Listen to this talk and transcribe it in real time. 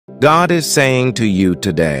God is saying to you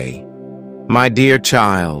today, my dear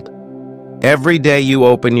child, every day you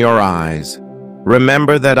open your eyes,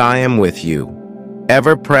 remember that I am with you,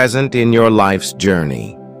 ever present in your life's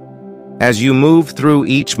journey. As you move through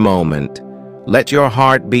each moment, let your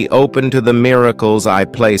heart be open to the miracles I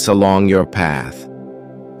place along your path,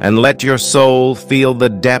 and let your soul feel the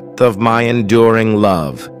depth of my enduring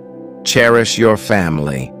love. Cherish your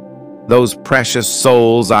family, those precious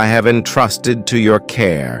souls I have entrusted to your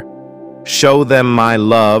care. Show them my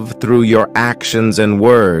love through your actions and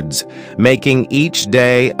words, making each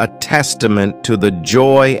day a testament to the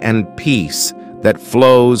joy and peace that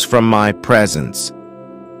flows from my presence.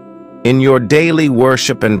 In your daily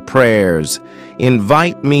worship and prayers,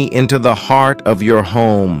 invite me into the heart of your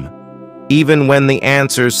home. Even when the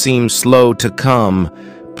answers seem slow to come,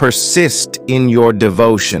 persist in your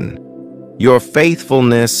devotion. Your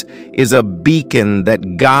faithfulness is a beacon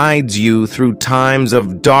that guides you through times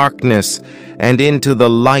of darkness and into the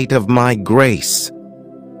light of my grace.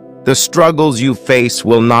 The struggles you face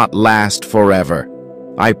will not last forever.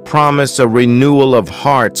 I promise a renewal of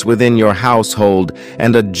hearts within your household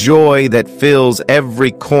and a joy that fills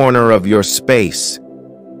every corner of your space.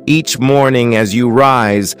 Each morning as you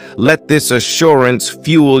rise, let this assurance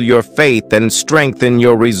fuel your faith and strengthen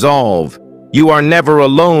your resolve. You are never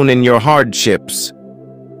alone in your hardships.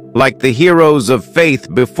 Like the heroes of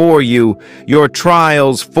faith before you, your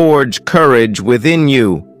trials forge courage within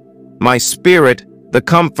you. My Spirit, the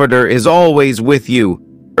Comforter, is always with you,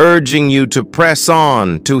 urging you to press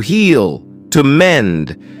on, to heal, to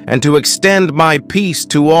mend, and to extend my peace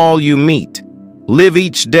to all you meet. Live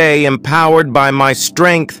each day empowered by my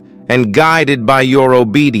strength and guided by your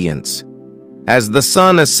obedience. As the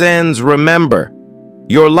sun ascends, remember,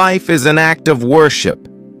 your life is an act of worship,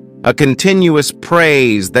 a continuous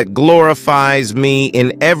praise that glorifies me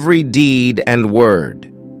in every deed and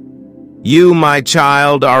word. You, my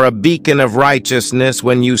child, are a beacon of righteousness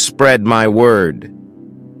when you spread my word.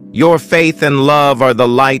 Your faith and love are the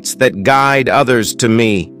lights that guide others to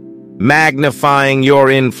me, magnifying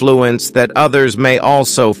your influence that others may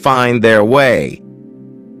also find their way.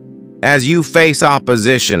 As you face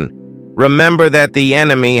opposition, remember that the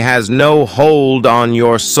enemy has no hold on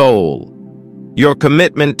your soul. Your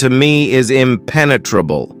commitment to me is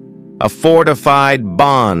impenetrable, a fortified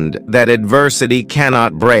bond that adversity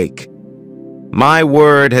cannot break. My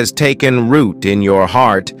word has taken root in your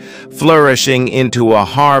heart, flourishing into a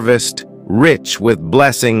harvest rich with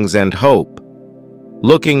blessings and hope.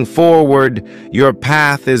 Looking forward, your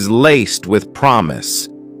path is laced with promise.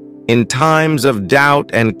 In times of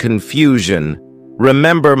doubt and confusion,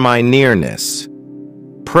 remember my nearness.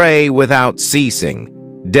 Pray without ceasing,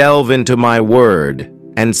 delve into my word,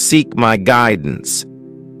 and seek my guidance.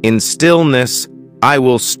 In stillness, I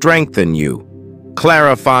will strengthen you,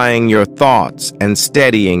 clarifying your thoughts and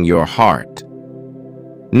steadying your heart.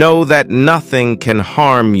 Know that nothing can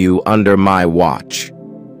harm you under my watch.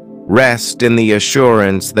 Rest in the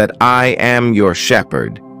assurance that I am your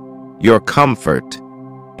shepherd, your comfort,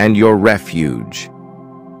 and your refuge.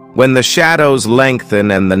 When the shadows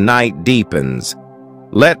lengthen and the night deepens,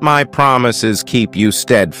 let my promises keep you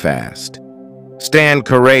steadfast. Stand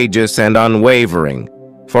courageous and unwavering,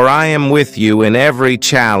 for I am with you in every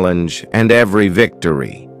challenge and every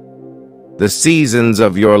victory. The seasons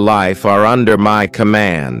of your life are under my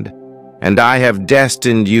command, and I have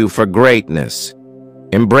destined you for greatness.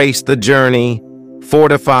 Embrace the journey,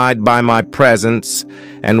 fortified by my presence,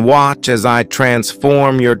 and watch as I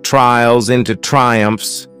transform your trials into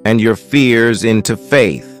triumphs and your fears into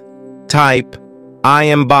faith. Type, I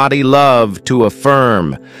embody love to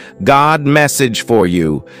affirm. God message for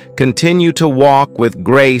you. Continue to walk with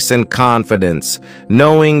grace and confidence,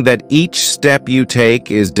 knowing that each step you take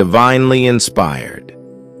is divinely inspired.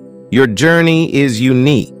 Your journey is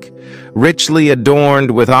unique, richly adorned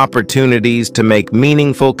with opportunities to make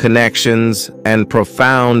meaningful connections and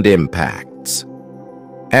profound impacts.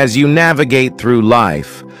 As you navigate through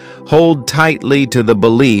life, hold tightly to the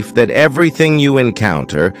belief that everything you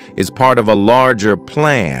encounter is part of a larger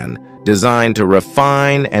plan designed to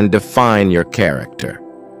refine and define your character.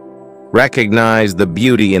 Recognize the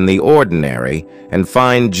beauty in the ordinary and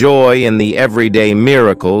find joy in the everyday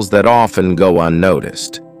miracles that often go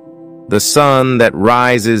unnoticed. The sun that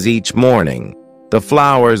rises each morning, the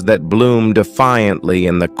flowers that bloom defiantly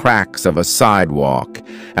in the cracks of a sidewalk,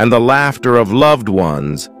 and the laughter of loved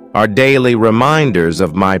ones are daily reminders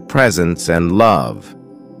of my presence and love.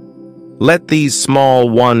 Let these small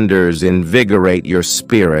wonders invigorate your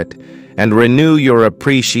spirit and renew your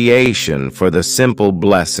appreciation for the simple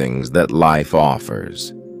blessings that life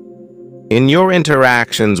offers. In your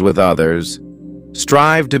interactions with others,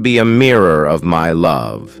 Strive to be a mirror of my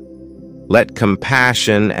love. Let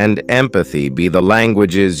compassion and empathy be the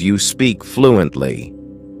languages you speak fluently,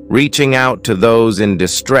 reaching out to those in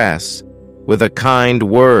distress with a kind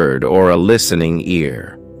word or a listening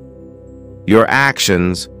ear. Your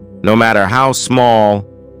actions, no matter how small,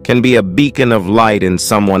 can be a beacon of light in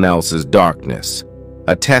someone else's darkness,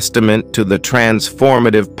 a testament to the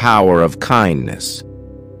transformative power of kindness.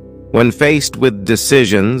 When faced with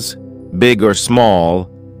decisions, big or small,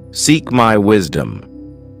 seek my wisdom.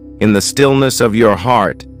 In the stillness of your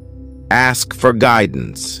heart, ask for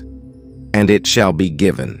guidance, and it shall be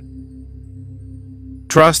given.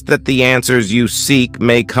 Trust that the answers you seek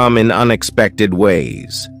may come in unexpected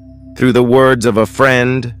ways, through the words of a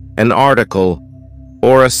friend, an article,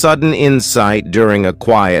 or a sudden insight during a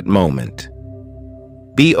quiet moment.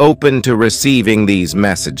 Be open to receiving these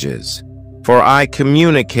messages, for I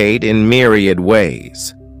communicate in myriad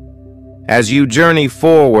ways. As you journey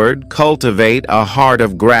forward, cultivate a heart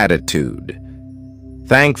of gratitude.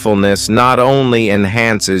 Thankfulness not only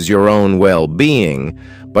enhances your own well-being,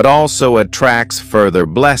 but also attracts further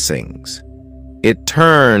blessings. It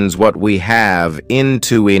turns what we have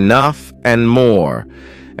into enough and more,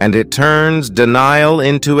 and it turns denial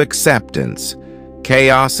into acceptance,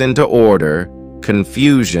 chaos into order,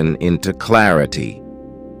 confusion into clarity.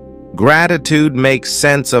 Gratitude makes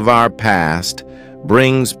sense of our past,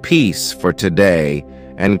 brings peace for today,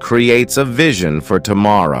 and creates a vision for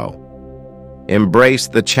tomorrow. Embrace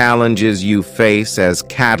the challenges you face as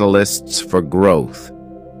catalysts for growth.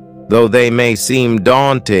 Though they may seem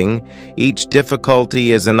daunting, each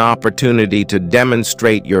difficulty is an opportunity to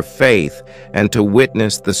demonstrate your faith and to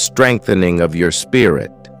witness the strengthening of your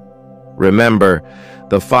spirit. Remember,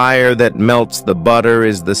 the fire that melts the butter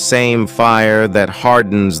is the same fire that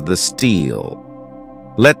hardens the steel.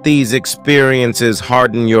 Let these experiences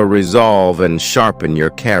harden your resolve and sharpen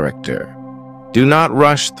your character. Do not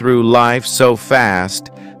rush through life so fast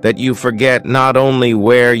that you forget not only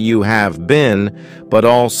where you have been, but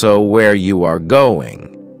also where you are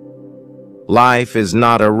going. Life is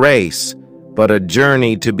not a race, but a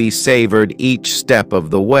journey to be savored each step of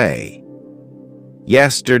the way.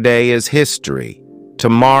 Yesterday is history,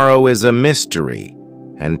 tomorrow is a mystery,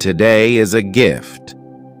 and today is a gift.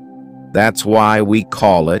 That's why we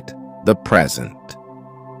call it the present.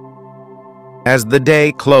 As the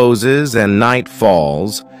day closes and night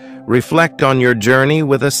falls, reflect on your journey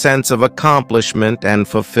with a sense of accomplishment and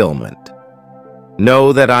fulfillment.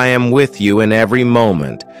 Know that I am with you in every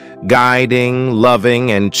moment, guiding,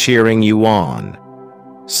 loving, and cheering you on.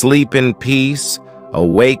 Sleep in peace,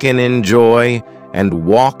 awaken in joy, and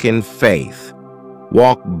walk in faith.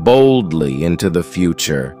 Walk boldly into the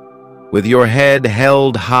future, with your head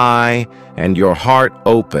held high and your heart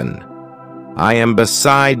open. I am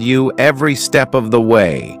beside you every step of the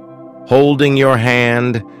way, holding your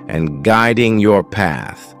hand and guiding your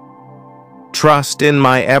path. Trust in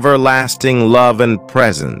my everlasting love and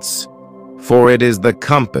presence, for it is the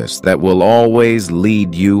compass that will always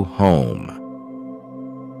lead you home.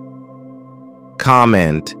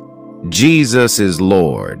 Comment: Jesus is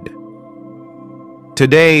Lord.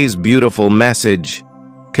 Today's beautiful message: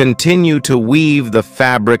 continue to weave the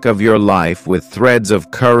fabric of your life with threads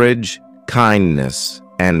of courage, kindness,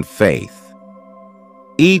 and faith.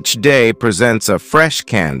 Each day presents a fresh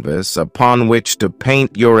canvas upon which to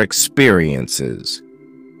paint your experiences,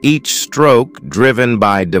 each stroke driven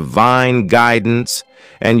by divine guidance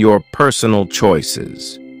and your personal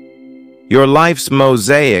choices. Your life's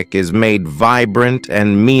mosaic is made vibrant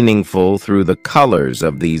and meaningful through the colors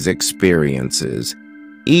of these experiences,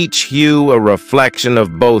 each hue a reflection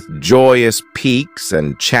of both joyous peaks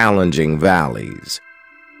and challenging valleys.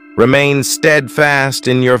 Remain steadfast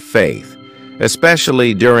in your faith,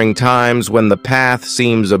 especially during times when the path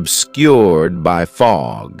seems obscured by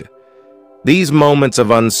fog. These moments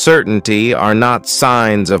of uncertainty are not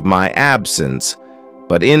signs of my absence,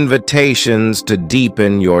 but invitations to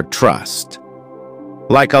deepen your trust.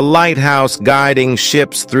 Like a lighthouse guiding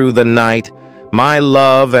ships through the night, my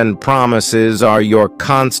love and promises are your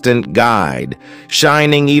constant guide,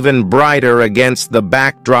 shining even brighter against the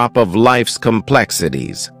backdrop of life's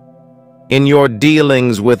complexities. In your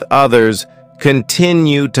dealings with others,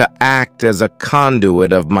 continue to act as a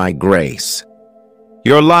conduit of my grace.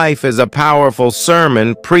 Your life is a powerful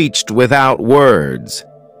sermon preached without words.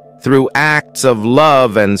 Through acts of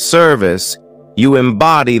love and service, you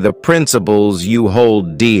embody the principles you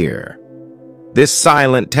hold dear. This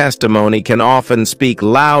silent testimony can often speak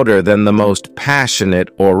louder than the most passionate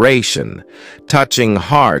oration, touching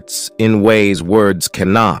hearts in ways words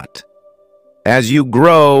cannot. As you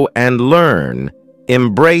grow and learn,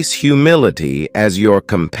 Embrace humility as your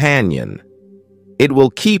companion. It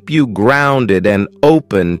will keep you grounded and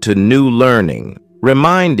open to new learning,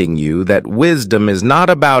 reminding you that wisdom is not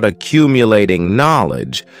about accumulating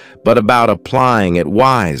knowledge, but about applying it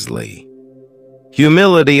wisely.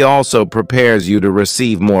 Humility also prepares you to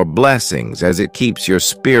receive more blessings as it keeps your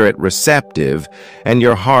spirit receptive and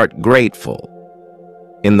your heart grateful.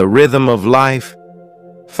 In the rhythm of life,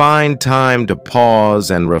 find time to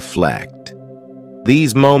pause and reflect.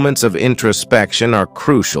 These moments of introspection are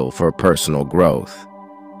crucial for personal growth.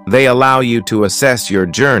 They allow you to assess your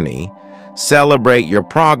journey, celebrate your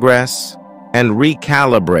progress, and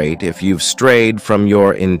recalibrate if you've strayed from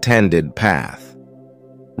your intended path.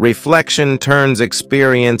 Reflection turns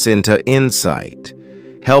experience into insight,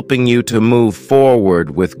 helping you to move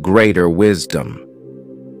forward with greater wisdom.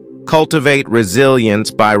 Cultivate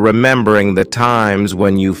resilience by remembering the times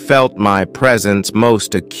when you felt my presence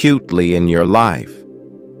most acutely in your life.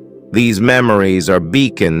 These memories are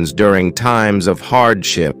beacons during times of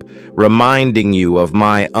hardship, reminding you of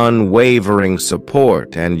my unwavering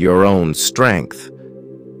support and your own strength.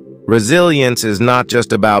 Resilience is not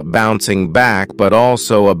just about bouncing back, but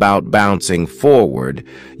also about bouncing forward,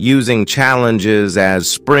 using challenges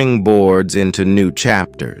as springboards into new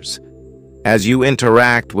chapters. As you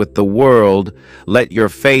interact with the world, let your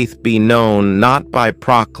faith be known not by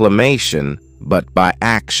proclamation, but by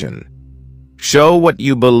action. Show what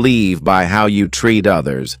you believe by how you treat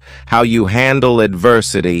others, how you handle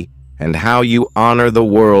adversity, and how you honor the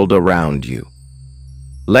world around you.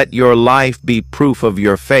 Let your life be proof of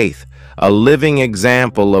your faith, a living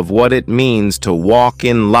example of what it means to walk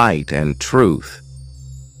in light and truth.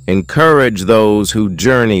 Encourage those who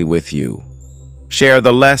journey with you. Share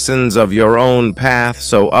the lessons of your own path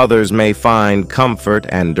so others may find comfort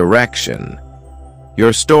and direction.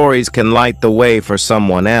 Your stories can light the way for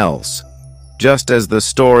someone else, just as the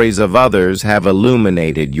stories of others have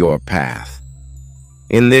illuminated your path.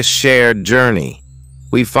 In this shared journey,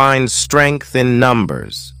 we find strength in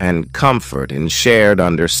numbers and comfort in shared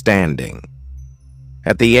understanding.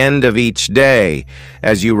 At the end of each day,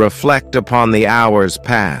 as you reflect upon the hours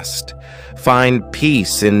past, find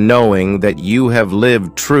peace in knowing that you have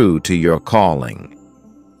lived true to your calling.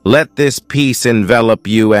 Let this peace envelop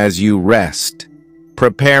you as you rest,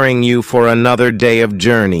 preparing you for another day of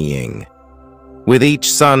journeying. With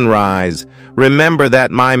each sunrise, remember that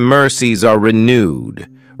my mercies are renewed,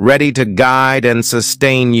 ready to guide and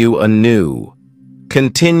sustain you anew.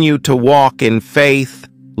 Continue to walk in faith,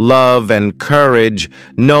 love, and courage,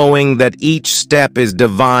 knowing that each step is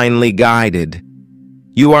divinely guided.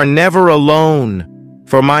 You are never alone,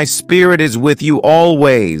 for my spirit is with you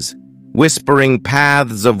always, whispering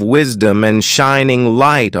paths of wisdom and shining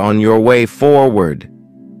light on your way forward.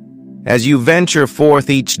 As you venture forth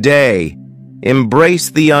each day, embrace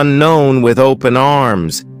the unknown with open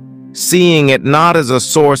arms, seeing it not as a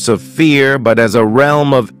source of fear, but as a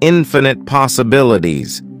realm of infinite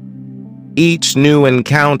possibilities. Each new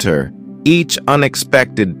encounter, each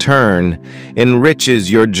unexpected turn,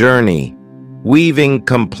 enriches your journey, weaving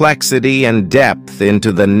complexity and depth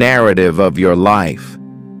into the narrative of your life.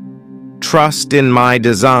 Trust in my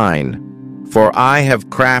design, for I have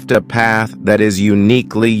crafted a path that is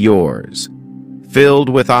uniquely yours, filled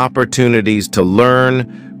with opportunities to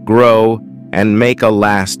learn, grow, and make a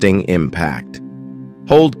lasting impact.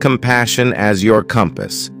 Hold compassion as your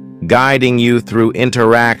compass, guiding you through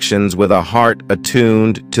interactions with a heart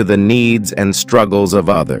attuned to the needs and struggles of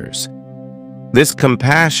others. This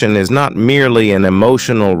compassion is not merely an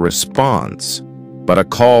emotional response, but a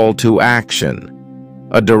call to action,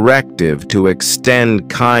 a directive to extend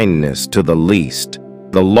kindness to the least,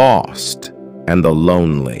 the lost, and the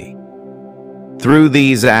lonely. Through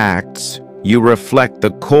these acts, you reflect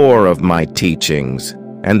the core of my teachings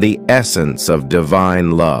and the essence of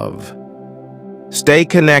divine love. Stay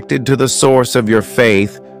connected to the source of your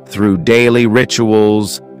faith through daily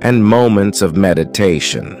rituals and moments of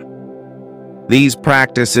meditation. These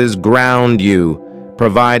practices ground you,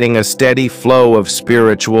 providing a steady flow of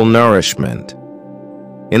spiritual nourishment.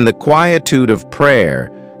 In the quietude of prayer,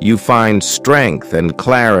 you find strength and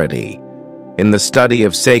clarity. In the study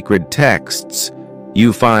of sacred texts,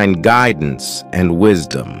 you find guidance and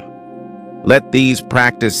wisdom. Let these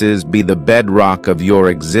practices be the bedrock of your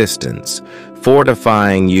existence,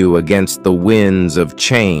 fortifying you against the winds of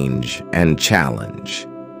change and challenge.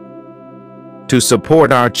 To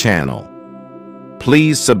support our channel,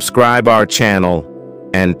 please subscribe our channel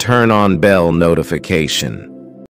and turn on bell notification.